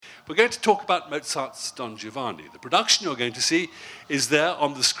We're going to talk about Mozart's Don Giovanni. The production you're going to see is there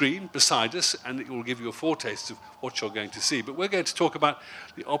on the screen beside us, and it will give you a foretaste of what you're going to see. But we're going to talk about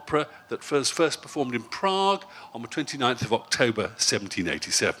the opera that was first performed in Prague on the 29th of October,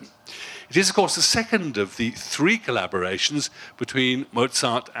 1787. It is, of course, the second of the three collaborations between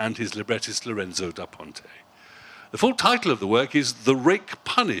Mozart and his librettist Lorenzo da Ponte. The full title of the work is The Rake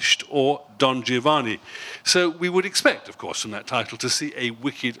Punished, or Don Giovanni. So we would expect, of course, from that title to see a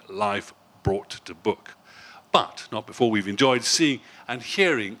wicked life brought to book. But not before we've enjoyed seeing and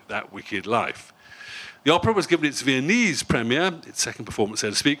hearing that wicked life. The opera was given its Viennese premiere, its second performance,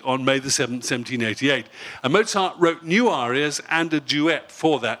 so to speak, on May the 7th, 1788. And Mozart wrote new arias and a duet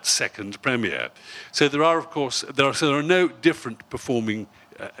for that second premiere. So there are no different performing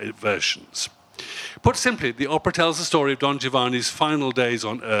versions. Put simply, the opera tells the story of Don Giovanni's final days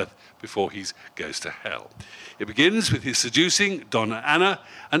on earth before he goes to hell. It begins with his seducing Donna Anna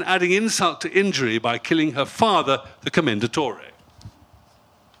and adding insult to injury by killing her father, the Commendatore.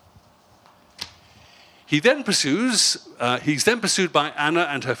 He's then pursued by Anna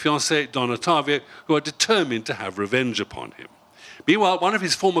and her fiancé, Don Ottavio, who are determined to have revenge upon him. Meanwhile, one of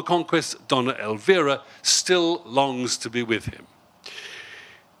his former conquests, Donna Elvira, still longs to be with him.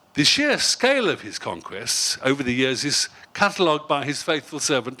 The sheer scale of his conquests over the years is catalogued by his faithful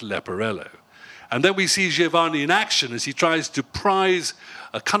servant Leporello. And then we see Giovanni in action as he tries to prize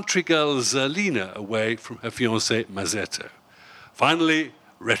a country girl Zerlina away from her fiancé Mazzetto. Finally,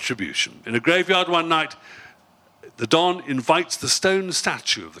 retribution. In a graveyard one night, the Don invites the stone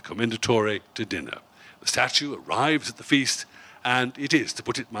statue of the Commendatore to dinner. The statue arrives at the feast, and it is, to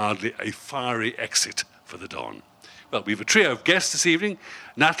put it mildly, a fiery exit for the Don. Well, we have a trio of guests this evening.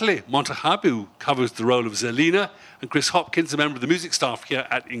 Natalie Montahab, who covers the role of Zerlina, and Chris Hopkins, a member of the music staff here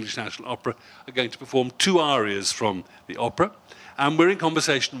at English National Opera, are going to perform two arias from the opera. And we're in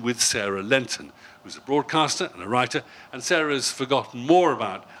conversation with Sarah Lenton, who's a broadcaster and a writer, and Sarah's forgotten more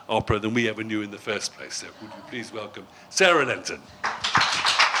about opera than we ever knew in the first place. So would you please welcome Sarah Lenton.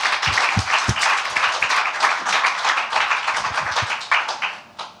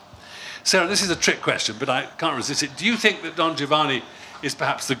 Sarah, this is a trick question, but I can't resist it. Do you think that Don Giovanni is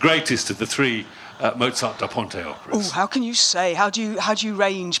perhaps the greatest of the three Mozart da Ponte operas? Oh, how can you say? How do you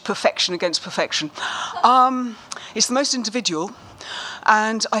range perfection against perfection? It's the most individual,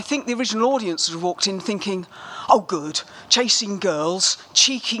 and I think the original audience would have walked in thinking, oh good, chasing girls,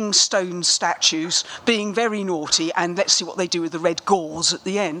 cheeking stone statues, being very naughty, and let's see what they do with the red gauze at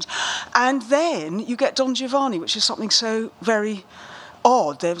the end. And then you get Don Giovanni, which is something so very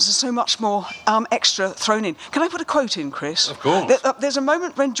odd. There's so much more extra thrown in. Can I put a quote in, Chris? Of course. There's a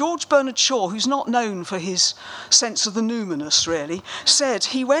moment when George Bernard Shaw, who's not known for his sense of the numinous, really, said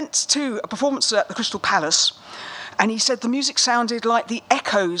he went to a performance at the Crystal Palace, and he said the music sounded like the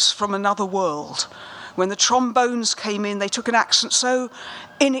echoes from another world. When the trombones came in, they took an accent so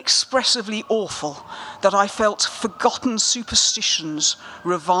inexpressively awful that I felt forgotten superstitions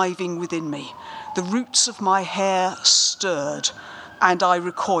reviving within me. The roots of my hair stirred, and I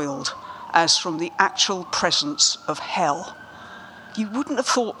recoiled as from the actual presence of hell. You wouldn't have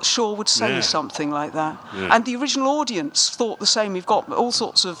thought Shaw would say something like that. Yeah. And the original audience thought the same. We've got all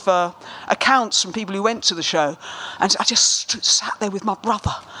sorts of accounts from people who went to the show. And I just sat there with my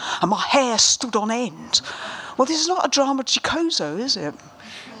brother, and my hair stood on end. Well, this is not a drama Giacoso, is it?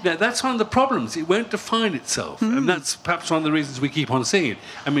 Yeah, that's one of the problems. It won't define itself. And that's perhaps one of the reasons we keep on seeing it.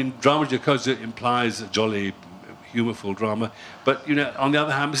 I mean, drama Giacoso implies a jolly, humorful drama, but on the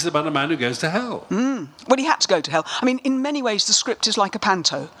other hand, this is about a man who goes to hell. Well, he had to go to hell. I mean, in many ways, the script is like a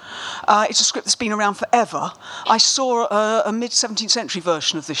panto. It's a script that's been around forever. I saw a mid-17th century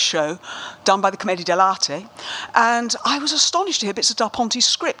version of this show done by the Commedia dell'arte, and I was astonished to hear bits of Da Ponte's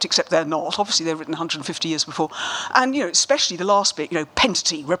script, except they're not. Obviously, they're written 150 years before. And, especially the last bit,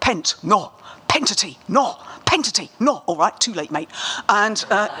 pentati, repent, no, pentati, no, pentati, no. All right, too late, mate. And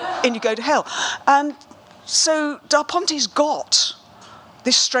in you go to hell. And so Da Ponte's got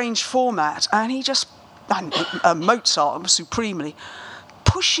this strange format, and Mozart supremely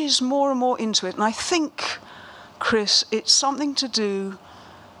pushes more and more into it. And I think, Chris, it's something to do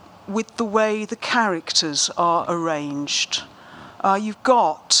with the way the characters are arranged. You've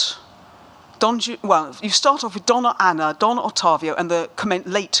got you start off with Donna Anna, Don Ottavio, and the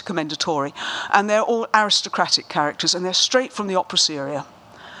late Commendatore, and they're all aristocratic characters, and they're straight from the opera seria,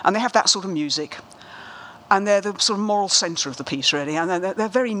 and they have that sort of music. And they're the sort of moral centre of the piece, really. And they're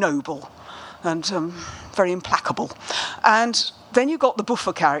very noble and very implacable. And then you've got the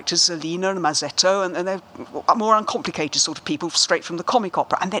buffer characters, Zerlina and Mazzetto, and they're more uncomplicated sort of people, straight from the comic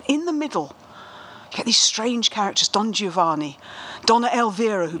opera. And then in the middle, You get these strange characters, Don Giovanni, Donna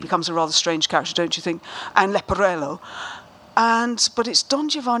Elvira, who becomes a rather strange character, don't you think, and Leporello. But it's Don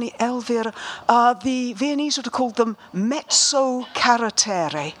Giovanni, Elvira. The Viennese would have called them mezzo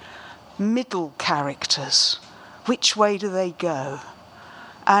carattere, middle characters. Which way do they go?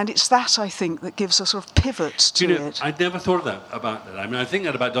 And it's that, I think, that gives a sort of pivot to it. I'd never thought about that. I mean, I think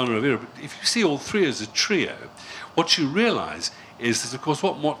that about Donna Elvira, but if you see all three as a trio, what you realise is that, of course,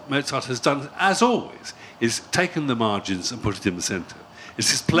 what Mozart has done, as always, is taken the margins and put it in the centre. It's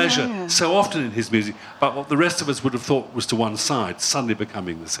his pleasure so often in his music, but what the rest of us would have thought was to one side, suddenly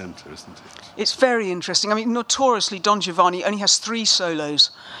becoming the centre, isn't it? It's very interesting. I mean, notoriously, Don Giovanni only has 3 solos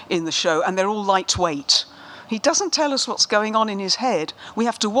in the show, and they're all lightweight. He doesn't tell us what's going on in his head. We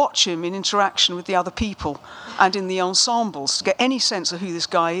have to watch him in interaction with the other people and in the ensembles to get any sense of who this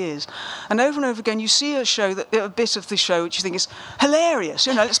guy is. And over again, you see a bit of the show which you think is hilarious.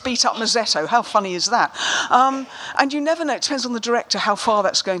 Let's beat up Mazzetto. How funny is that? And you never know. It depends on the director how far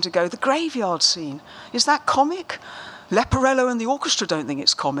that's going to go. The graveyard scene, is that comic? Leporello and the orchestra don't think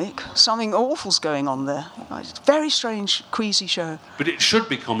it's comic. Something awful's going on there. It's a very strange, queasy show. But it should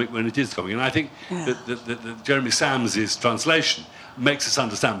be comic when it is comic. And I think that Jeremy Sam's translation makes us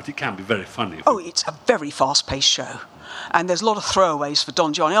understand, but it can be very funny. It's a very fast-paced show. And there's a lot of throwaways for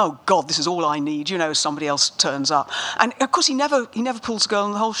Don Giovanni. Oh, God, this is all I need. Somebody else turns up. And, of course, he never pulls a girl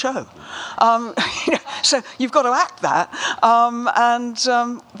in the whole show. So you've got to act that.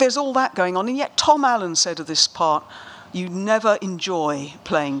 There's all that going on. And yet Tom Allen said of this part, you never enjoy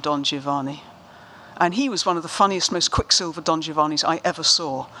playing Don Giovanni. And he was one of the funniest, most quicksilver Don Giovannis I ever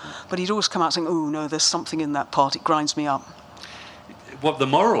saw. But he'd always come out saying, oh, no, there's something in that part. It grinds me up. What, the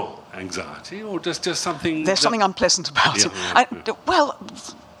moral anxiety, or just something... There's something unpleasant about it. Well,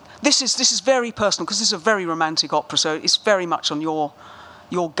 this is very personal, because this is a very romantic opera, so it's very much on your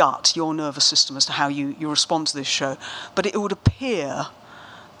gut, your nervous system, as to how you respond to this show. But it would appear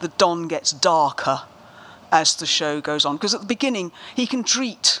that Don gets darker as the show goes on, because at the beginning he can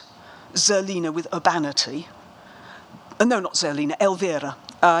treat Zerlina with urbanity. No, not Zerlina, Elvira.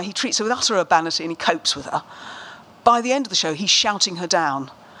 He treats her with utter urbanity and he copes with her. By the end of the show, he's shouting her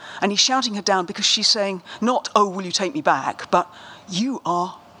down. And he's shouting her down because she's saying, not, oh, will you take me back, but you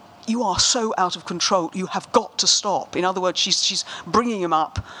are so out of control, you have got to stop. In other words, she's bringing him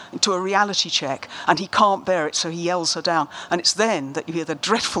up into a reality check, and he can't bear it, so he yells her down. And it's then that you hear the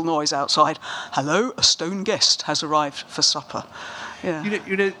dreadful noise outside. Hello, a stone guest has arrived for supper. Yeah.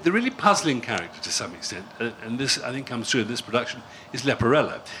 The really puzzling character to some extent, and this I think comes through in this production, is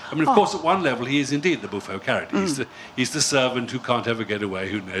Leporello. I mean, of course, at one level, he is indeed the Buffo character. He's the servant who can't ever get away,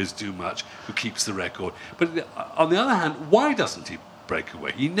 who knows too much, who keeps the record. But on the other hand, why doesn't he break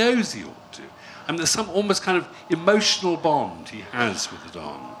away? He knows he ought to. And there's some almost kind of emotional bond he has with the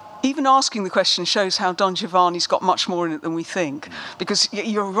Don. Even asking the question shows how Don Giovanni's got much more in it than we think. Because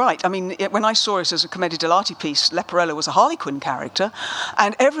you're right. I mean, when I saw it as a Commedia dell'arte piece, Leporello was a Harlequin character.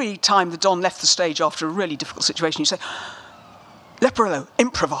 And every time the Don left the stage after a really difficult situation, you say, Leporello,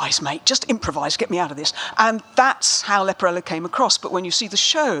 improvise, mate. Just improvise. Get me out of this. And that's how Leporello came across. But when you see the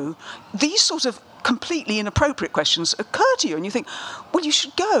show, these sort of completely inappropriate questions occur to you. And you think, well, you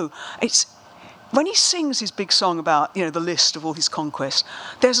should go. When he sings his big song about, the list of all his conquests,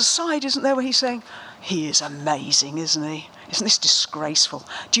 there's a side, isn't there, where he's saying, he is amazing, isn't he? Isn't this disgraceful?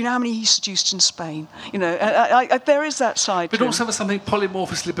 Do you know how many he seduced in Spain? There is that side. But also for something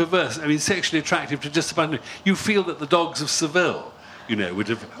polymorphously perverse. I mean, sexually attractive to just about... You feel that the dogs of Seville, would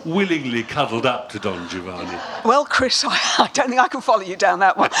have willingly cuddled up to Don Giovanni. Well, Chris, I don't think I can follow you down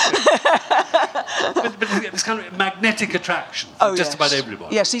that one. but this kind of magnetic attraction from just about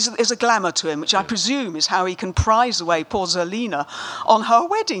everybody. Yes, there's a glamour to him, which I presume is how he can prize away poor Zerlina on her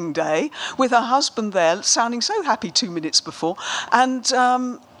wedding day, with her husband there, sounding so happy 2 minutes before, and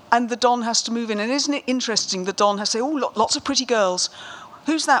the Don has to move in. And isn't it interesting, the Don has to say, oh, lots of pretty girls.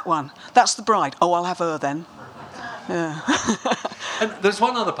 Who's that one? That's the bride. Oh, I'll have her then. Yeah. And there's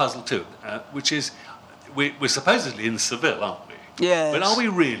one other puzzle too, which is we're supposedly in Seville, aren't we? Yes. But are we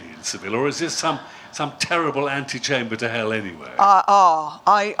really in Seville, or is this some terrible antechamber to hell anyway? All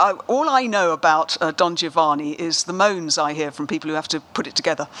I know about Don Giovanni is the moans I hear from people who have to put it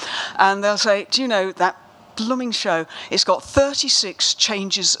together. And they'll say, do you know, that blooming show, it's got 36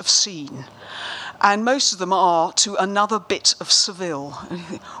 changes of scene. And most of them are to another bit of Seville.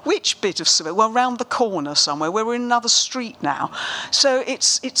 Which bit of Seville? Well, round the corner somewhere. We're in another street now. So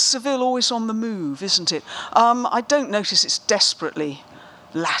it's Seville always on the move, isn't it? I don't notice it's desperately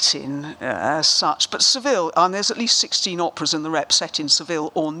Latin as such. But Seville, there's at least 16 operas in the rep set in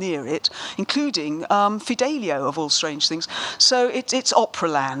Seville or near it, including Fidelio, of all strange things. So it's opera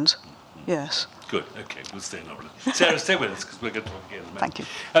land, yes. Good. Okay, we'll stay in our room. Sarah, stay with us because we're going to talk again in a minute. Thank you.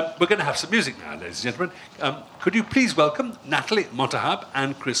 We're going to have some music now, ladies and gentlemen. Could you please welcome Natalie Montahab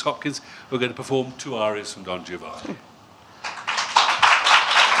and Chris Hopkins, who are going to perform 2 arias from Don Giovanni.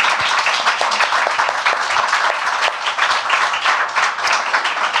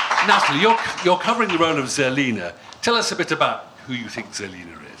 Natalie, you're covering the role of Zerlina. Tell us a bit about who you think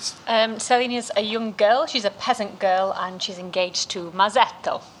Zerlina is. Zerlina's a young girl. She's a peasant girl, and she's engaged to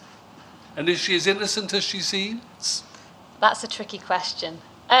Mazzetto. And is she as innocent as she seems? That's a tricky question.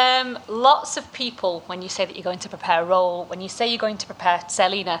 Lots of people, when you say that you're going to prepare a role, when you say you're going to prepare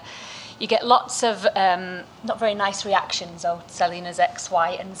Zerlina, you get lots of not very nice reactions. Oh, Zerlina's X, Y,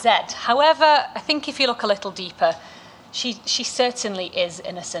 and Z. However, I think if you look a little deeper, she certainly is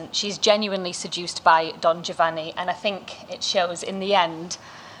innocent. She's genuinely seduced by Don Giovanni, and I think it shows in the end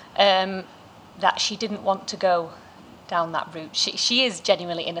that she didn't want to go down that route. She is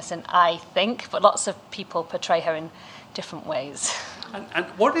genuinely innocent, I think, but lots of people portray her in different ways. And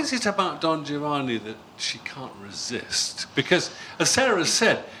what is it about Don Giovanni that she can't resist? Because, as Sarah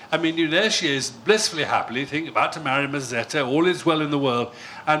said, I mean, there she is, blissfully happily, about to marry Mazzetto, all is well in the world,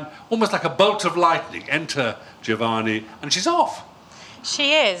 and almost like a bolt of lightning, enter Giovanni, and she's off.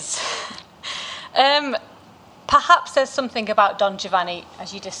 She is. Perhaps there's something about Don Giovanni,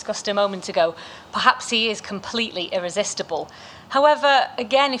 as you discussed a moment ago. Perhaps he is completely irresistible. However,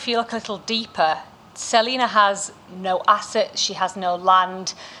 again, if you look a little deeper, Zerlina has no assets, she has no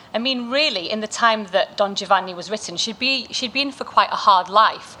land. I mean, really, in the time that Don Giovanni was written, she'd be in for quite a hard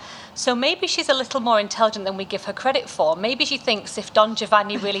life. So maybe she's a little more intelligent than we give her credit for. Maybe she thinks if Don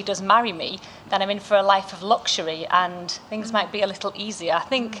Giovanni really does marry me, then I'm in for a life of luxury and things might be a little easier. I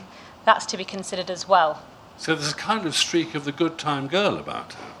think that's to be considered as well. So there's a kind of streak of the good time girl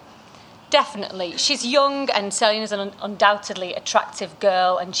about her. Definitely. She's young, and Zerlina's an undoubtedly attractive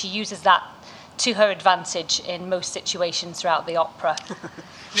girl, and she uses that to her advantage in most situations throughout the opera.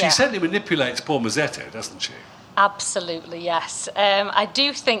 She certainly manipulates poor Mazzetto, doesn't she? Absolutely, yes. I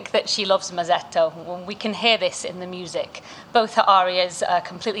do think that she loves Mazzetto. We can hear this in the music. Both her arias are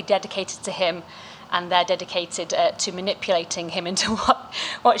completely dedicated to him, and they're dedicated to manipulating him into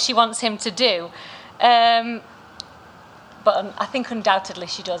what she wants him to do. But I think undoubtedly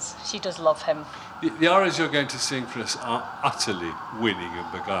she does love him. The arias you're going to sing for us are utterly winning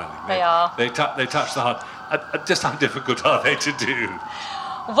and beguiling. They are. They touch the heart. Just how difficult are they to do?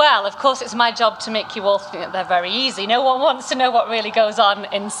 Well, of course, it's my job to make you all think that they're very easy. No one wants to know what really goes on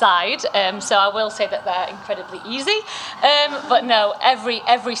inside, so I will say that they're incredibly easy. But no,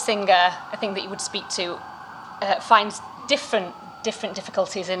 every singer, I think, that you would speak to finds different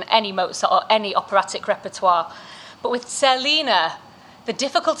difficulties in any Mozart or any operatic repertoire. But with Zerlina, the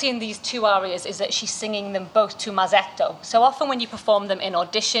difficulty in these 2 arias is that she's singing them both to Mazzetto. So often when you perform them in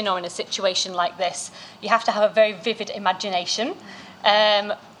audition or in a situation like this, you have to have a very vivid imagination.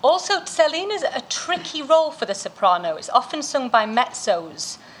 Also, Zerlina's a tricky role for the soprano. It's often sung by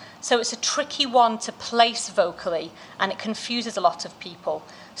mezzos, so it's a tricky one to place vocally, and it confuses a lot of people.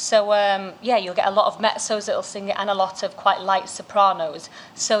 So, you'll get a lot of mezzos that'll sing it and a lot of quite light sopranos.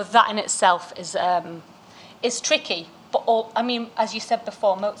 So that in itself is tricky. But, as you said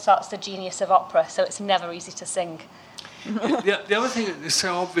before, Mozart's the genius of opera, so it's never easy to sing. The other thing that is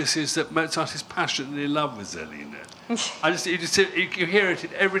so obvious is that Mozart is passionately in love with Zerlina. You hear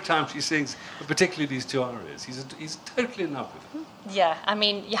it every time she sings, particularly these 2 arias. He's totally in love with her. Yeah,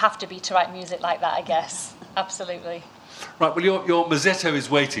 you have to be to write music like that, I guess. Absolutely. Right, well, your Mazzetto is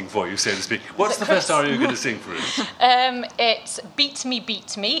waiting for you, so to speak. What's the first aria you're going to sing for us? It's Beat Me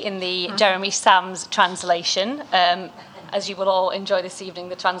in the Jeremy Sams translation. As you will all enjoy this evening,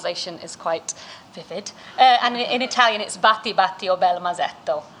 the translation is quite vivid. And in Italian, it's Batti, batti, o bel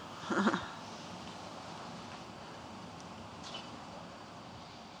Mazzetto.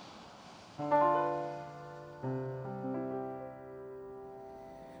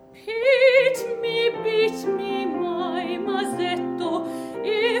 Beat me, my Mazzetto,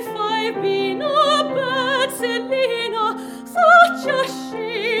 if I've been a bad Zerlina, such a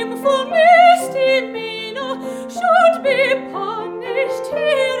shameful misdemeanor should be punished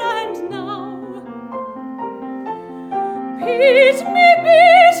here and now. Beat me,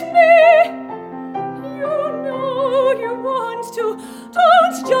 you know you want to,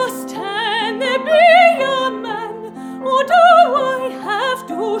 don't just stand there, be a man, or do I have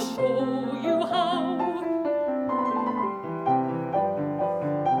to show you how?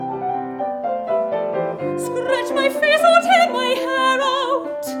 Scratch my face or tear my hair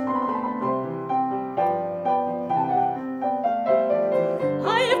out.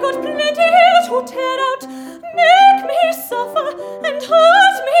 I have got plenty here to tear out. Make me suffer and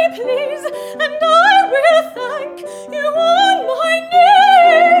hurt me please, and I will thank you on my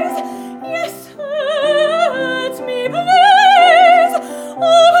knees. Yes, hurt me, please,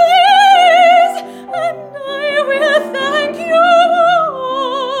 oh please, and I will thank you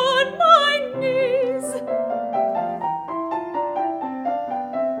on my knees.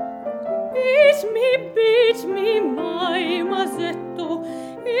 Beat me, my Mazzetto,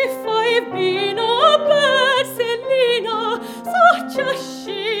 if I've been a bad Selina, such a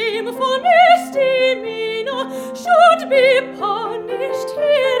shameful misdemeanor should be punished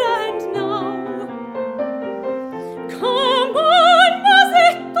here and now. Come on,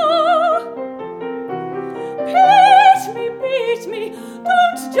 Mazzetto, beat me,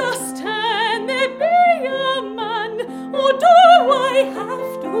 don't just stand there, be a man, or do I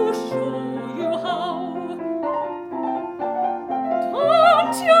have to show you how?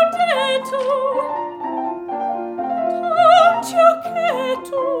 Don't you dare to, don't you care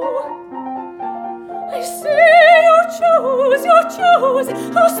to, I say you choose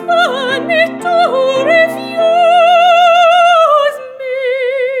to spurn me to refuse me.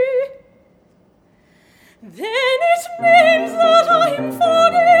 Then it means that I'm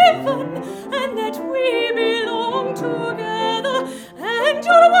forgiven, and that we belong together, and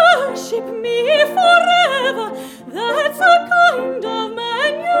you'll worship me forever. That's a kind of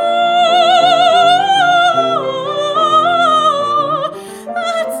man you are.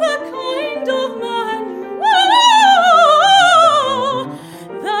 That's a kind of man you are.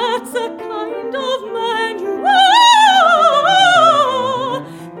 That's a kind of man you are.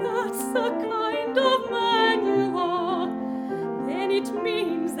 That's the kind of man you are. Then it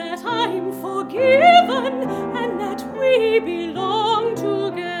means that I'm forgiven, and that we belong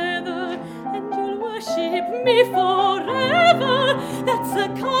together, and you'll worship me forever. That's the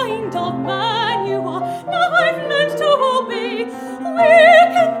kind of man you are. Now I've learned to obey. We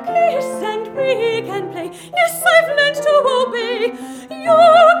can kiss and we can play. Yes, I've learned to obey. You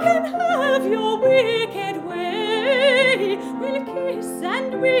can have your wicked way. We'll kiss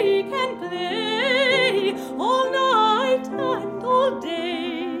and we can play all night and all day.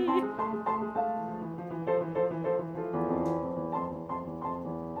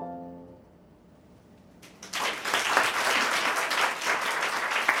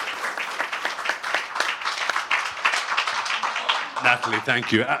 Natalie,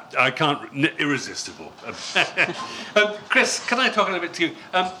 thank you. I can't, irresistible. Chris, can I talk a little bit to you?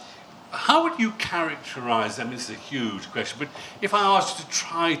 How would you characterise, I mean, this is a huge question, but if I asked you to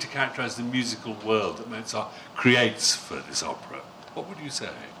try to characterise the musical world that Mozart creates for this opera, what would you say?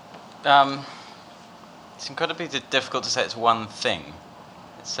 It's incredibly difficult to say it's one thing.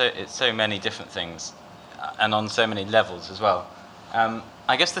 It's so many different things, and on so many levels as well.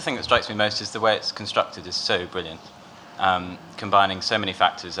 I guess the thing that strikes me most is the way it's constructed is so brilliant. Combining so many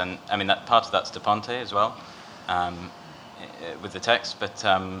factors, and I mean that part of that's Da Ponte as well, with the text, but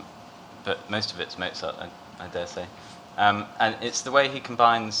most of it's Mozart, I dare say, and it's the way he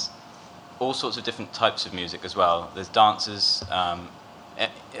combines all sorts of different types of music as well. There's dances.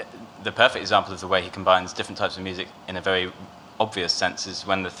 The perfect example of the way he combines different types of music in a very obvious sense is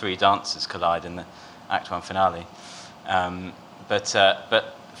when the three dancers collide in the Act 1 finale. But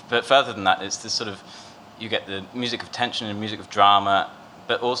further than that, it's this sort of, you get the music of tension and music of drama,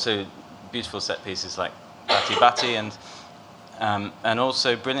 but also beautiful set pieces like Batti Batti, and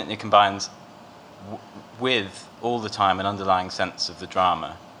also brilliantly combines with all the time an underlying sense of the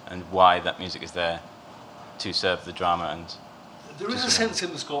drama and why that music is there to serve the drama. And there is a sense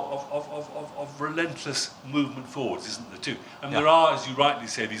in the score of relentless movement forwards, isn't there, too? And there are, as you rightly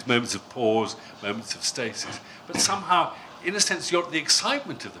say, these moments of pause, moments of stasis, but somehow, in a sense, the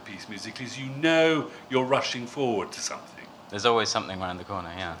excitement of the piece musically is you're rushing forward to something. There's always something around the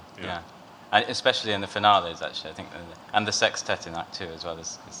corner, yeah. And especially in the finales, actually, I think, and the sextet in Act 2 as well.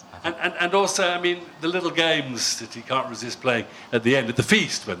 And also, I mean, the little games that he can't resist playing at the end, at the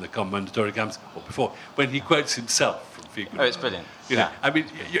feast, when the commendatory comes, or before, when he quotes himself from Figaro. Oh, it's brilliant. You know, I mean,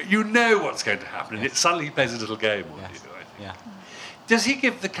 you know what's going to happen, and suddenly he plays a little game on you, I think. Yeah. Does he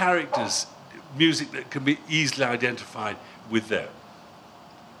give the characters music that can be easily identified with them?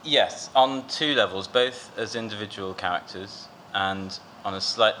 Yes, on two levels, both as individual characters and on a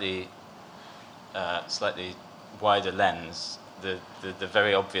slightly wider lens. The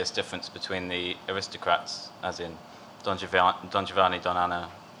very obvious difference between the aristocrats, as in Don Giovanni, Don Anna,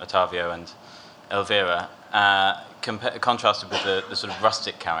 Ottavio, and Elvira, contrasted with the sort of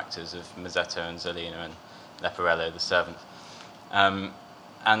rustic characters of Mazzetto and Zerlina and Leporello, the servant. And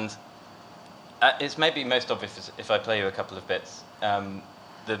it's maybe most obvious if I play you a couple of bits.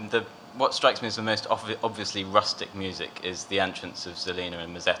 The what strikes me as the most obviously rustic music is the entrance of Zelina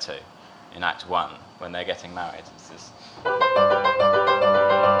and Mazzetto in Act 1 when they're getting married. It's this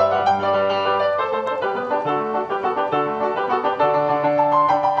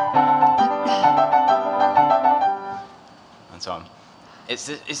and so on. It's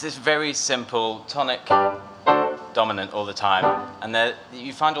this very simple tonic dominant all the time, and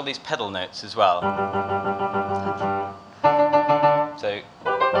you find all these pedal notes as well. So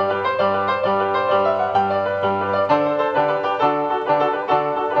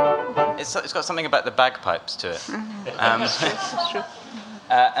it's got something about the bagpipes to it, That's true.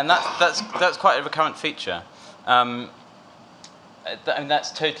 and that's quite a recurrent feature. I mean,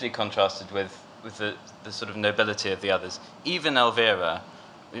 that's totally contrasted with the sort of nobility of the others. Even Elvira,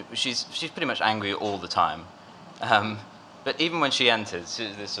 she's pretty much angry all the time. But even when she enters,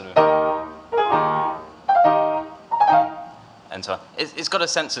 this sort of and so on, it's got a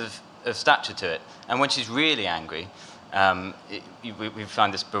sense of stature to it. And when she's really angry, we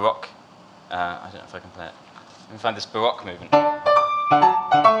find this Baroque. I don't know if I can play it. We find this Baroque movement.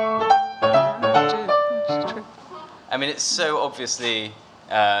 It's true. I mean, it's so obviously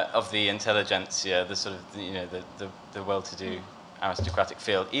of the intelligentsia, the sort of the well-to-do aristocratic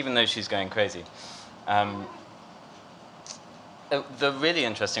field, even though she's going crazy. The really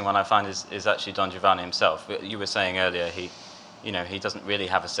interesting one I find is actually Don Giovanni himself. You were saying earlier he doesn't really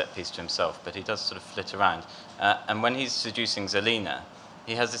have a set piece to himself, but he does sort of flit around. And when he's seducing Zelina,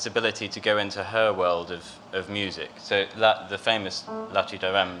 he has this ability to go into her world of music. So the famous La Ci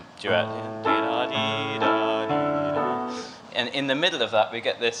Darem duet. And in the middle of that, we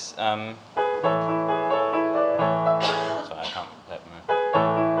get this. Sorry, I can't play it.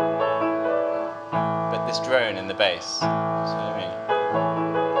 But this drone in the bass. See what I mean?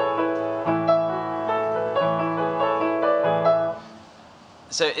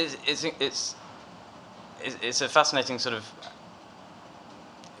 So it's a fascinating sort of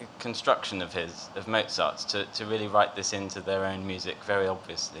construction of Mozart's to really write this into their own music very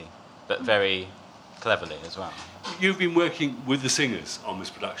obviously, but very cleverly as well. You've been working with the singers on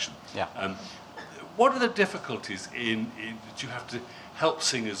this production. Yeah. What are the difficulties that you have to help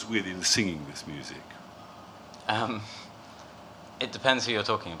singers with in singing this music? It depends who you're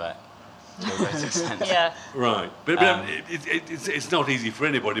talking about, to a great extent. Yeah. Right, but it's not easy for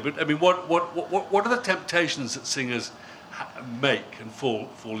anybody. But I mean, what are the temptations that singers make and fall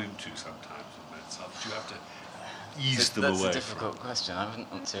into sometimes with Mozart? Do you have to ease them away? That's a difficult question. I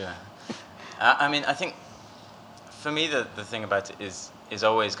wouldn't want to. I mean, I think for me the thing about it is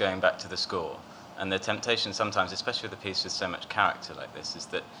always going back to the score, and the temptation sometimes, especially with a piece with so much character like this, is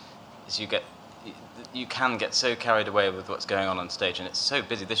that you can get so carried away with what's going on stage, and it's so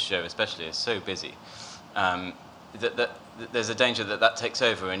busy. This show especially is so busy that there's a danger that takes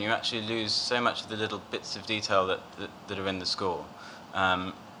over, and you actually lose so much of the little bits of detail that are in the score.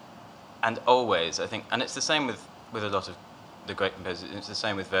 And always, I think, and it's the same with a lot of the great composers. It's the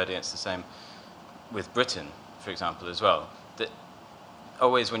same with Verdi. It's the same with Britten, for example, as well. That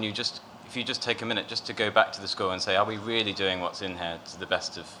always, if you just take a minute just to go back to the score and say, are we really doing what's in here to the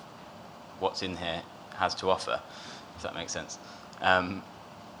best of what's in here has to offer, if that makes sense,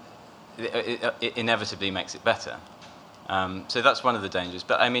 it inevitably makes it better. So that's one of the dangers.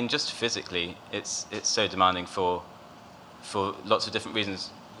 But I mean, just physically, it's so demanding for lots of different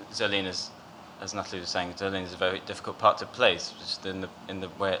reasons. Zerlina's, as Natalie was saying, Zerlina's a very difficult part to play, just in the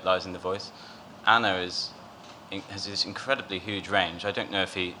way it lies in the voice. Anna has this incredibly huge range. I don't know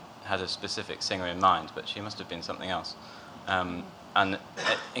if he had a specific singer in mind, but she must have been something else. And an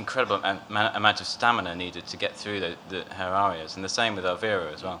incredible amount of stamina needed to get through her arias, and the same with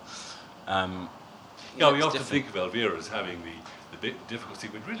Elvira as well. We often think of Elvira as having the bit difficulty,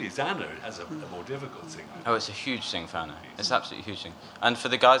 but really it's Anna who has a more difficult thing. Oh, it's a huge thing for Anna. It's absolutely a huge thing. And for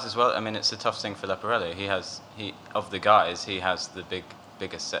the guys as well, I mean, it's a tough thing for Leporello. Of the guys, he has the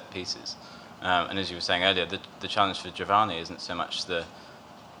biggest set pieces. And as you were saying earlier, the challenge for Giovanni isn't so much the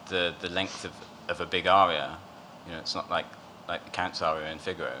length of a big aria. It's not like the Count's aria in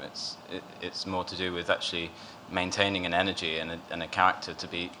Figaro. It's more to do with actually maintaining an energy and a character to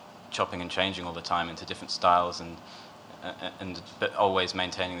be chopping and changing all the time into different styles, but always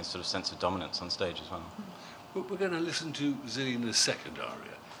maintaining this sort of sense of dominance on stage as well. We're going to listen to Zelina's second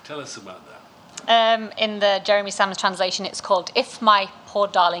aria. Tell us about that. In the Jeremy Sanders translation, it's called "If My Poor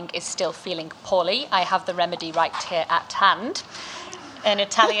Darling Is Still Feeling Poorly, I Have the Remedy Right Here at Hand." In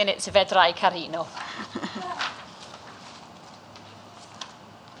Italian, it's "Vedrai Carino."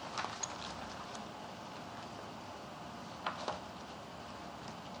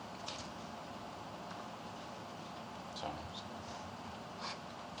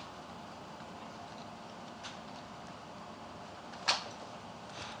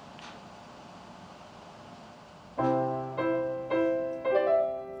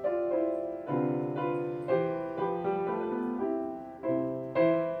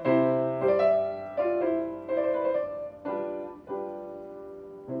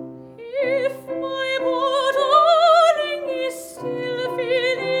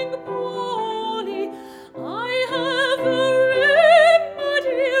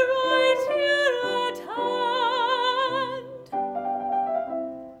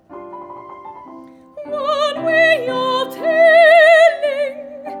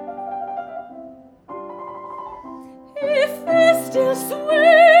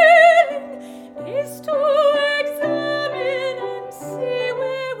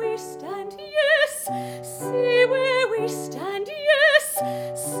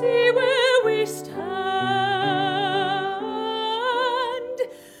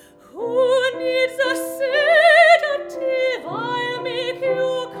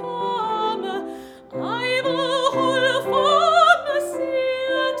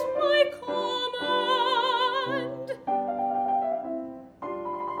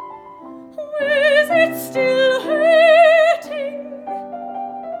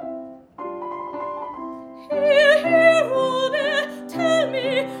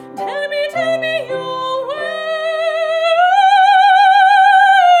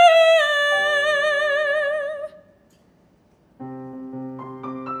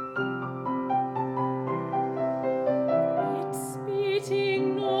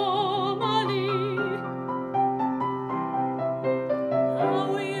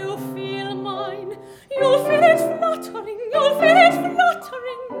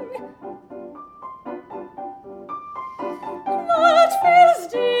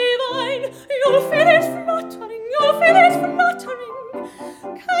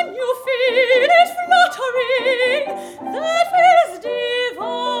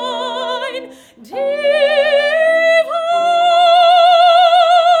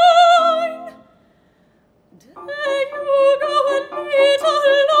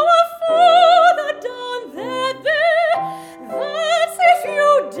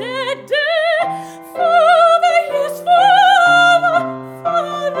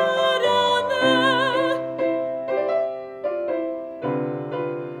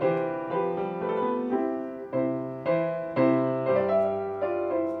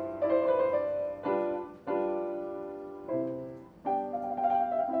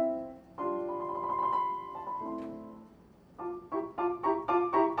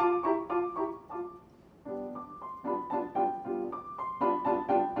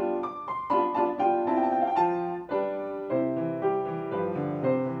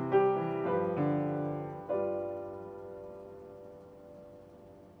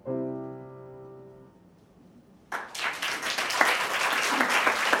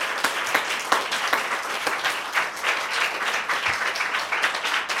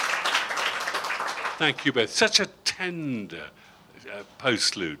 Thank you both. Such a tender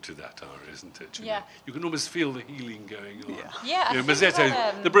postlude to that aria, isn't it? Yeah. You can almost feel the healing going on. Yeah, I think Mazzetto,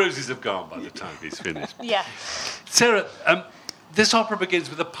 that, the bruises have gone by the time he's finished. Yeah. Sarah, this opera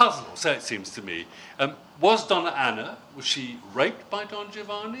begins with a puzzle, so it seems to me. Was Donna Anna, was she raped by Don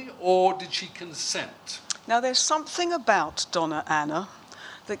Giovanni, or did she consent? Now, there's something about Donna Anna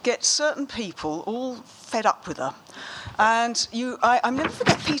that gets certain people all fed up with her. And I never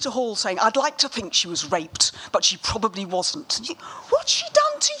forget Peter Hall saying, I'd like to think she was raped, but she probably wasn't. What's she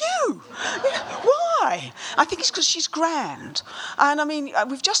done to you? Why? I think it's because she's grand. And I mean,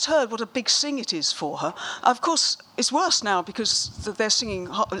 we've just heard what a big sing it is for her. Of course, it's worse now because they're singing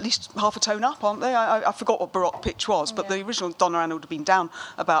at least half a tone up, aren't they? I forgot what baroque pitch was, but the original Donna Anna would have been down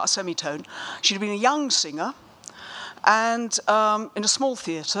about a semitone. She'd have been a young singer, and in a small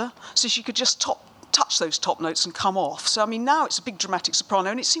theatre, so she could just touch those top notes and come off. So, I mean, now it's a big dramatic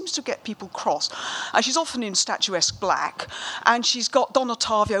soprano, and it seems to get people cross. And she's often in statuesque black, and she's got Don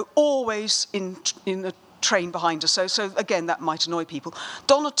Ottavio always in the train behind her. So again, that might annoy people.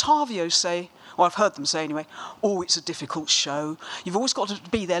 Don Ottavio say, well, I've heard them say anyway, oh, it's a difficult show. You've always got to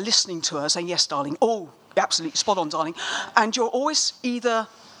be there listening to her, saying, yes, darling, oh, absolutely, spot on, darling. And you're always either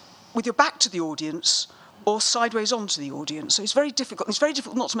with your back to the audience or sideways onto the audience. So it's very difficult. It's very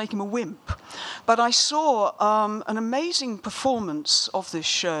difficult not to make him a wimp. But I saw an amazing performance of this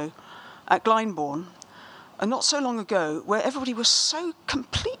show at Glyndebourne not so long ago, where everybody was so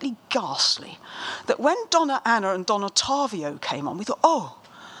completely ghastly that when Donna Anna and Don Ottavio came on, we thought, oh,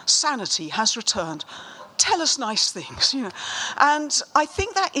 sanity has returned. Tell us nice things, you know. And I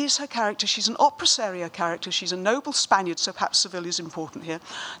think that is her character. She's an opera seria character. She's a noble Spaniard, so perhaps Seville is important here.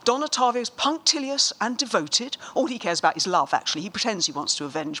 Don Ottavio is punctilious and devoted. All he cares about is love, actually. He pretends he wants to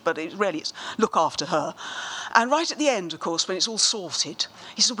avenge, but it's look after her. And right at the end, of course, when it's all sorted,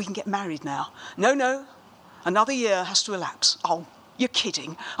 he says, we can get married now. No, another year has to elapse. Oh, you're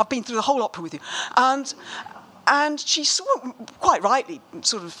kidding. I've been through the whole opera with you. And she quite rightly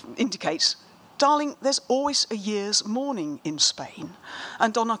sort of indicates, darling, there's always a year's mourning in Spain.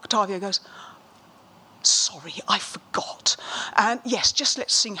 And Don Ottavio goes, sorry, I forgot. And yes, just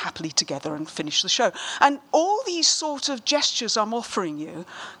let's sing happily together and finish the show. And all these sort of gestures I'm offering you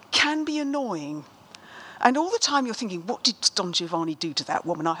can be annoying. And all the time you're thinking, what did Don Giovanni do to that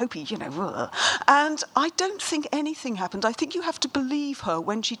woman? I hope he, And I don't think anything happened. I think you have to believe her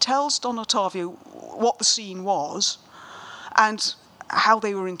when she tells Don Ottavio what the scene was and how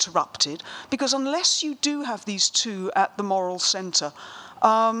they were interrupted, because unless you do have these two at the moral centre,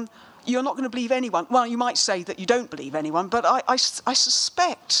 you're not going to believe anyone. Well, you might say that you don't believe anyone, but I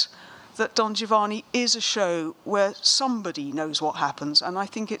suspect that Don Giovanni is a show where somebody knows what happens, and I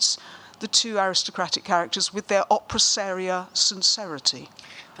think it's the two aristocratic characters with their opera seria sincerity.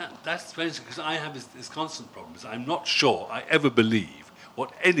 That's very interesting, because I have this constant problem. I'm not sure I ever believe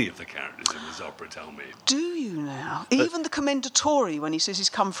what any of the characters in this opera tell me. Do you now? Even the Commendatore, when he says he's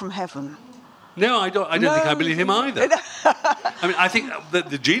come from heaven. No, I don't think I believe him either. I mean, I think that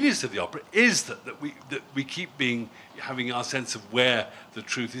the genius of the opera is that we keep having our sense of where the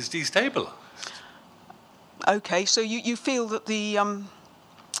truth is destabilised. Okay, so you feel that the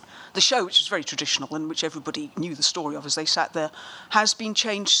show, which is very traditional and which everybody knew the story of as they sat there, has been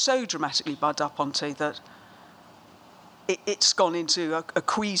changed so dramatically by Da Ponte that it's gone into a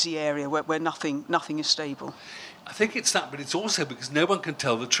queasy area where nothing is stable. I think it's that, but it's also because no one can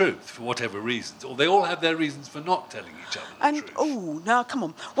tell the truth for whatever reasons, or they all have their reasons for not telling each other the truth. Oh, now come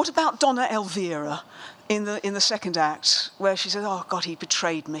on. What about Donna Elvira in the second act, where she says, "Oh God, he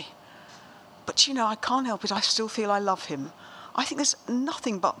betrayed me, but I can't help it. I still feel I love him." I think there's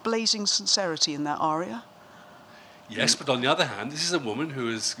nothing but blazing sincerity in that aria. Yes, but on the other hand, this is a woman who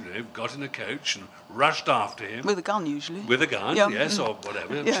has got in a coach and rushed after him. With a gun, usually. With a gun, yes, or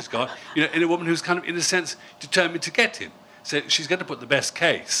whatever she's got. In a woman who's kind of, in a sense, determined to get him. So she's going to put the best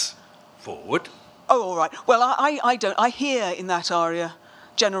case forward. Oh, all right. Well, I don't. I hear in that aria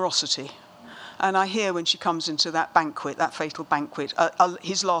generosity. And I hear when she comes into that banquet, that fatal banquet,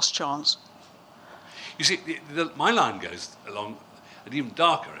 his last chance. You see, my line goes along an even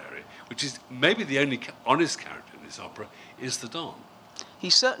darker area, which is maybe the only honest character in this opera is the Don.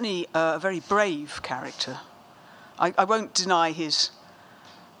 He's certainly a very brave character. I won't deny his...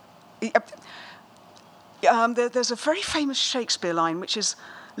 there's a very famous Shakespeare line, which is,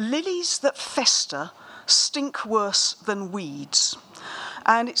 "Lilies that fester stink worse than weeds."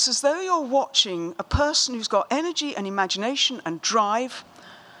 And it's as though you're watching a person who's got energy and imagination and drive,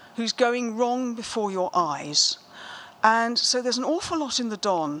 who's going wrong before your eyes. And so there's an awful lot in the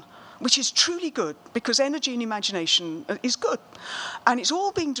Don which is truly good because energy and imagination is good. And it's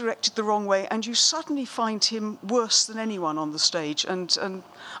all being directed the wrong way, and you suddenly find him worse than anyone on the stage. And I'm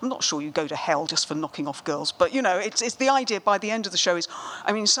not sure you go to hell just for knocking off girls, but, you know, it's the idea by the end of the show is,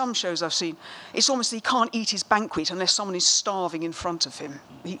 I mean, some shows I've seen, it's almost he can't eat his banquet unless someone is starving in front of him.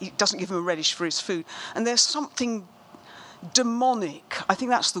 He doesn't give him a relish for his food. And there's something demonic, I think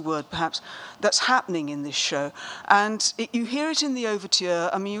that's the word perhaps, that's happening in this show. And you hear it in the overture.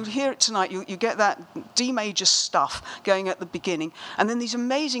 I mean, you hear it tonight. You get that D major stuff going at the beginning, and then these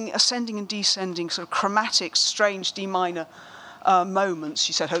amazing ascending and descending sort of chromatic, strange D minor moments,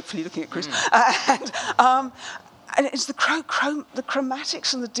 she said, hopefully looking at Chris. And it's the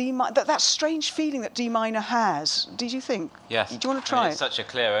chromatics and the D minor, that strange feeling that D minor has. Did you think? Yes. Do you want to try It's it? such a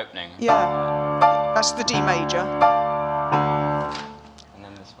clear opening. Yeah. That's the D major. And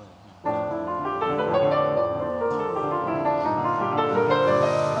then this one.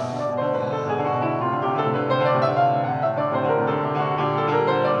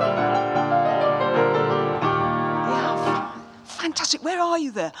 Fantastic, where are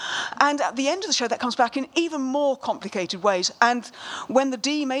you there? And at the end of the show, that comes back in even more complicated ways. And when the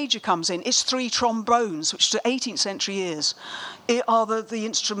D major comes in, it's 3 trombones, which to 18th century ears are the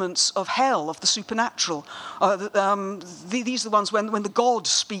instruments of hell, of the supernatural. These are the ones when the god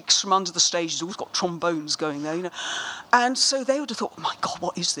speaks from under the stage, he's always got trombones going there, you know. And so they would have thought, oh my God,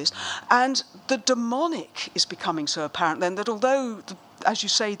 what is this? And the demonic is becoming so apparent then that although, as you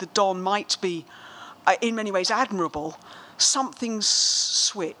say, the Don might be in many ways admirable, something's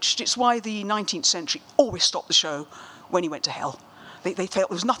switched. It's why the 19th century always stopped the show when he went to hell. They felt there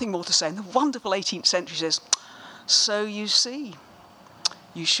was nothing more to say. And the wonderful 18th century says, so you see,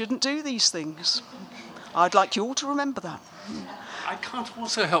 you shouldn't do these things. I'd like you all to remember that. I can't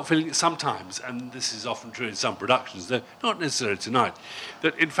also help feeling that sometimes, and this is often true in some productions, though not necessarily tonight,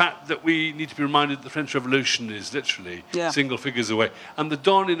 that in fact that we need to be reminded that the French Revolution is literally single figures away. And the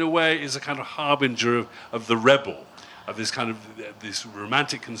Don, in a way, is a kind of harbinger of the rebel, of this kind of this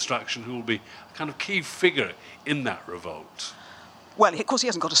romantic construction who will be a kind of key figure in that revolt. Well, of course, he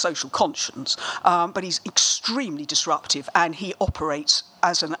hasn't got a social conscience, but he's extremely disruptive, and he operates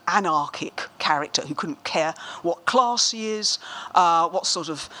as an anarchic character who couldn't care what class he is, what sort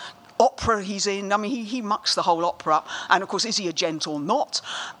of opera he's in. I mean, he mucks the whole opera up. And, of course, is he a gent or not?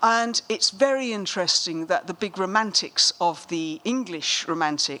 And it's very interesting that the big romantics of the English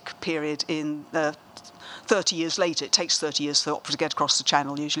romantic period in the 30 years later, it takes 30 years for the opera to get across the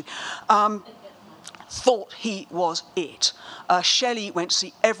channel usually, thought he was it. Shelley went to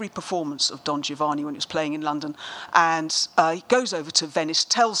see every performance of Don Giovanni when it was playing in London, and he goes over to Venice,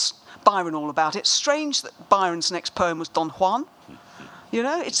 tells Byron all about it. Strange that Byron's next poem was Don Juan. You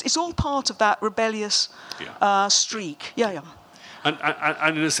know, it's all part of that rebellious streak. Yeah.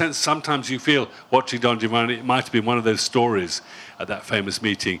 And in a sense, sometimes you feel, watching Don Giovanni, it might have been one of those stories at that famous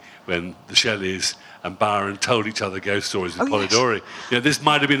meeting when the Shelleys and Byron told each other ghost stories with Polidori. Yes. You know, this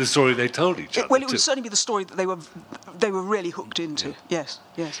might have been a story they told each other. Well, it would certainly be the story that they were really hooked into. Yeah.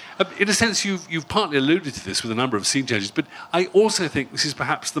 Yes. In a sense, you've partly alluded to this with a number of scene changes, but I also think this is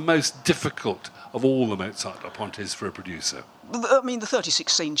perhaps the most difficult of all the Mozart Apontes for a producer. I mean, the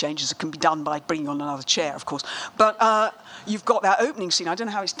 36 scene changes can be done by bringing on another chair, of course. But you've got that opening scene. I don't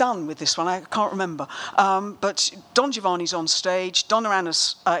know how it's done with this one. I can't remember. But Don Giovanni's on stage. Donna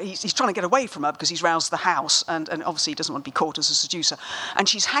Anna's, he's trying to get away from her because he's roused the house, and obviously he doesn't want to be caught as a seducer. And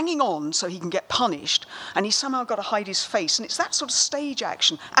she's hanging on so he can get punished, and he's somehow got to hide his face. And it's that sort of stage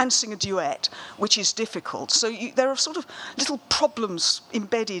action and sing a duet, which is difficult. So there are sort of little problems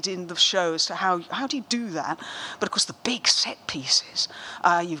embedded in the show as to how do you do that. But, of course, the big set pieces.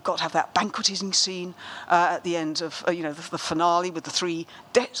 You've got to have that banqueting scene at the end of the finale with the 3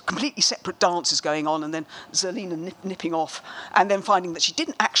 completely separate dances going on, and then Zerlina nipping off, and then finding that she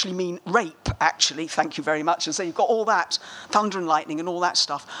didn't actually mean rape, actually, thank you very much. And so you've got all that, thunder and lightning and all that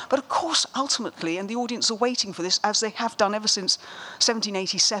stuff. But of course, ultimately, and the audience are waiting for this, as they have done ever since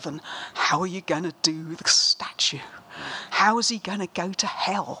 1787, how are you going to do the statue? How is he going to go to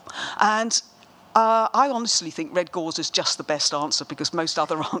hell? And I honestly think Red Gauze is just the best answer, because most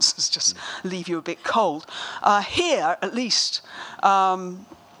other answers just leave you a bit cold. Here, at least,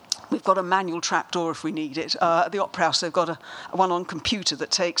 we've got a manual trapdoor if we need it. At the Opera House, they've got a one on computer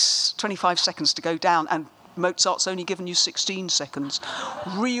that takes 25 seconds to go down, and Mozart's only given you 16 seconds.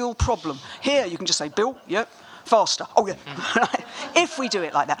 Real problem. Here, you can just say, Bill, yep, faster. Oh, yeah. If we do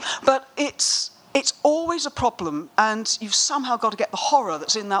it like that. But it's always a problem, and you've somehow got to get the horror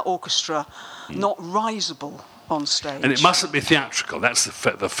that's in that orchestra not risible on stage. And it mustn't be theatrical. That's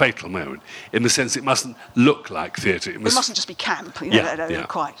the fatal moment, in the sense it mustn't look like theatre. It mustn't just be camp. You know,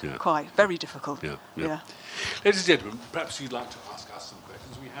 quite. Very difficult. Yeah. Ladies and gentlemen, perhaps you'd like to ask us some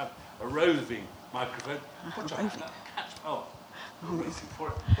questions. We have a roving microphone. Put your hand up. I'm waiting for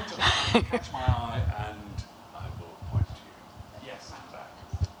it. Put your hand up, catch my eye, and I will point to you. Yes, back.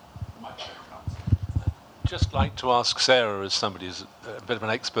 The microphone comes. Just like to ask Sarah, as somebody who's a bit of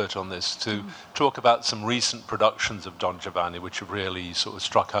an expert on this, to talk about some recent productions of Don Giovanni which have really sort of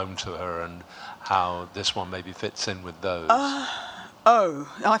struck home to her, and how this one maybe fits in with those.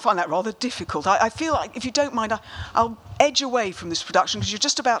 I find that rather difficult. I feel like, if you don't mind, I'll edge away from this production because you're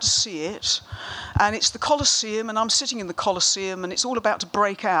just about to see it, and it's the Colosseum, and I'm sitting in the Colosseum, and it's all about to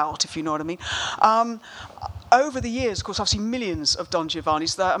break out, if you know what I mean. Over the years, of course, I've seen millions of Don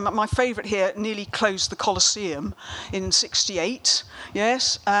Giovanni's. My favourite here nearly closed the Colosseum in '68.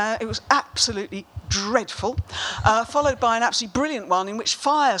 Yes, it was absolutely dreadful, followed by an absolutely brilliant one in which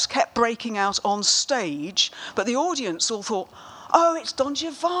fires kept breaking out on stage, but the audience all thought, oh, it's Don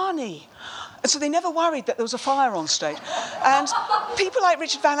Giovanni. And so they never worried that there was a fire on stage. And people like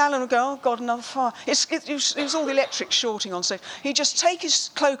Richard Van Allen would go, oh, God, another fire. It was all the electric shorting on stage. He'd just take his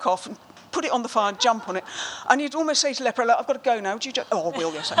cloak off and put it on the fire and jump on it. And he'd almost say to Leporello, I've got to go now. Would you just... Oh, I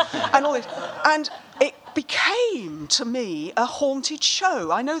will, yes. And all this. And it became, to me, a haunted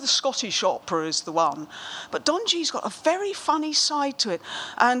show. I know the Scottish opera is the one, but Don G's got a very funny side to it.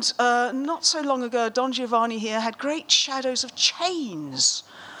 And not so long ago, Don Giovanni here had great shadows of chains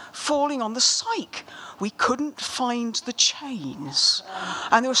falling on the cyc. We couldn't find the chains.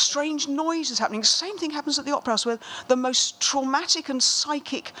 And there were strange noises happening. The same thing happens at the Opera House, where the most traumatic and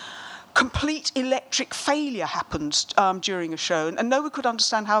psychic complete electric failure happened during a show, and no one could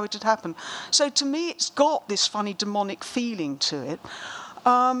understand how it had happened. So to me, it's got this funny demonic feeling to it.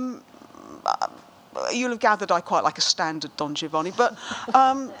 You'll have gathered I quite like a standard Don Giovanni, but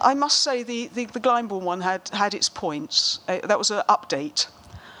I must say the Glyndebourne one had its points. That was an update,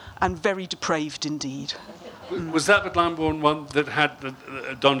 and very depraved indeed. Was that the Glyndebourne one that had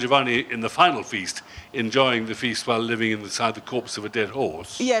Don Giovanni in the final feast, enjoying the feast while living inside the corpse of a dead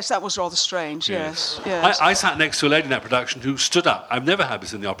horse? Yes, that was rather strange, yes. I sat next to a lady in that production who stood up, I've never had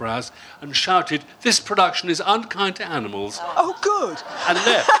this in the Opera House, and shouted, "This production is unkind to animals." Oh, good. And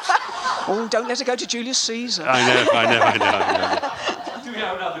left. Oh, don't let her go to Julius Caesar. I know. Do we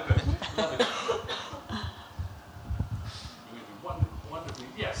have another question?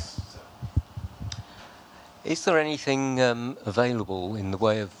 Yes. Is there anything available in the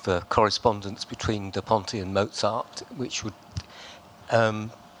way of correspondence between Da Ponte and Mozart which would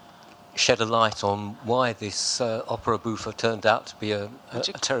shed a light on why this opera buffa turned out to be a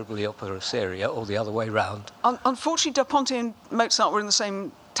terribly opera seria, or the other way round? Unfortunately, Da Ponte and Mozart were in the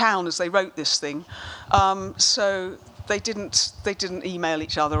same town as they wrote this thing, so they didn't email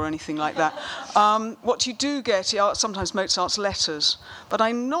each other or anything like that. What you do get are sometimes Mozart's letters, but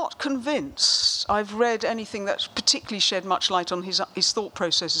I'm not convinced I've read anything that particularly shed much light on his thought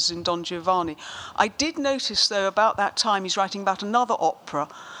processes in Don Giovanni. I did notice, though, about that time he's writing about another opera,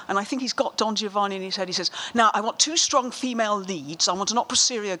 and I think he's got Don Giovanni in his head. He says, now, I want 2 strong female leads. I want an opera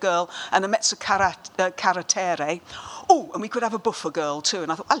seria girl and a mezzo carattere. Oh, and we could have a buffa girl, too.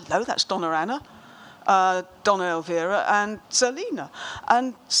 And I thought, hello, that's Donna Anna. Donna Elvira and Zerlina.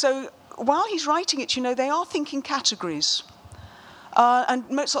 And so while he's writing it, they are thinking categories. And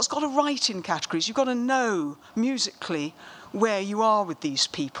Mozart's got to write in categories. You've got to know musically where you are with these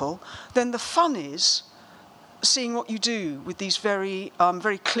people. Then the fun is seeing what you do with these very,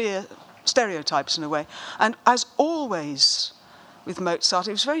 very clear stereotypes in a way. And as always with Mozart,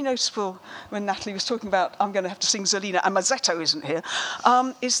 it was very noticeable when Natalie was talking about, I'm going to have to sing Zerlina, and Mazzetto isn't here,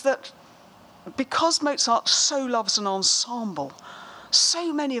 is that because Mozart so loves an ensemble,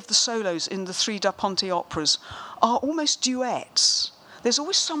 so many of the solos in the 3 Da Ponte operas are almost duets. There's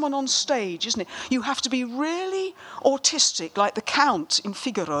always someone on stage, isn't it? You have to be really autistic, like the Count in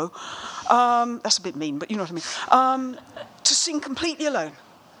Figaro. That's a bit mean, but you know what I mean. To sing completely alone.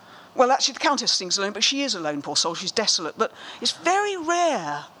 Well, actually, the Countess sings alone, but she is alone, poor soul. She's desolate. But it's very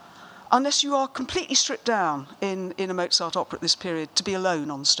rare, unless you are completely stripped down in a Mozart opera at this period, to be alone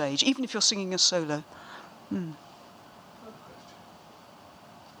on stage, even if you're singing a solo.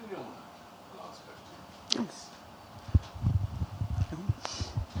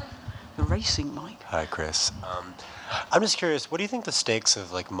 The racing mic. Hi, Chris. I'm just curious, what do you think the stakes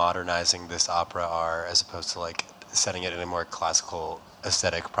of modernizing this opera are, as opposed to setting it in a more classical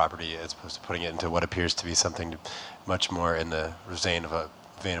aesthetic property, as opposed to putting it into what appears to be something much more in the vein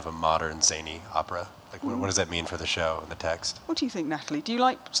of a modern zany opera? What does that mean for the show and the text? What do you think, Natalie? Do you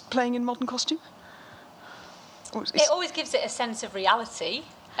like playing in modern costume? It always gives it a sense of reality,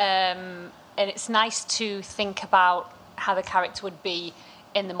 and it's nice to think about how the character would be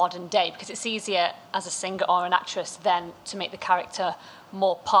in the modern day, because it's easier as a singer or an actress then to make the character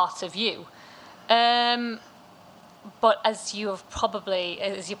more part of you. But as you're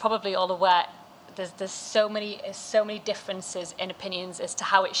probably all aware, there's so many differences in opinions as to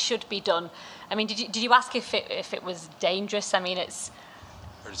how it should be done. I mean, did you ask if it was dangerous? I mean, it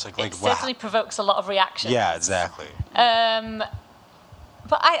certainly provokes a lot of reactions. Yeah, exactly.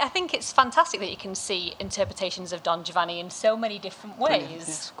 But I think it's fantastic that you can see interpretations of Don Giovanni in so many different ways. Brilliant.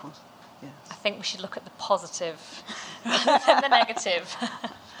 Yes, of course. Yes. I think we should look at the positive and the negative.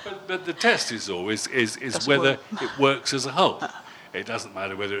 But the test is always whether it works as a whole. It doesn't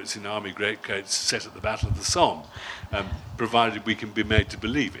matter whether it's in army greatcoats set at the Battle of the Somme, provided we can be made to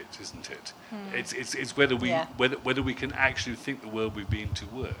believe it, isn't it? It's whether we can actually think the world we've been to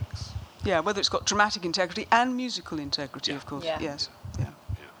works. Yeah, whether it's got dramatic integrity and musical integrity, Yeah. of course. Yeah. Yes. Yeah.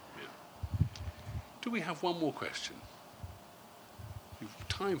 Do we have one more question? We've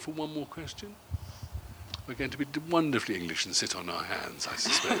time for one more question? We're going to be wonderfully English and sit on our hands, I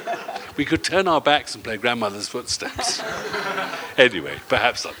suspect. We could turn our backs and play Grandmother's Footsteps. Anyway,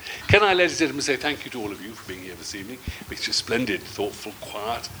 perhaps not. Can I, ladies and gentlemen, say thank you to all of you for being here this evening. It's a splendid, thoughtful,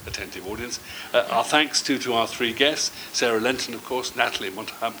 quiet, attentive audience. Our thanks to our three guests, Sarah Lenton, of course, Natalie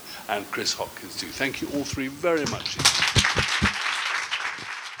Montham, and Chris Hopkins, too. Thank you all three very much.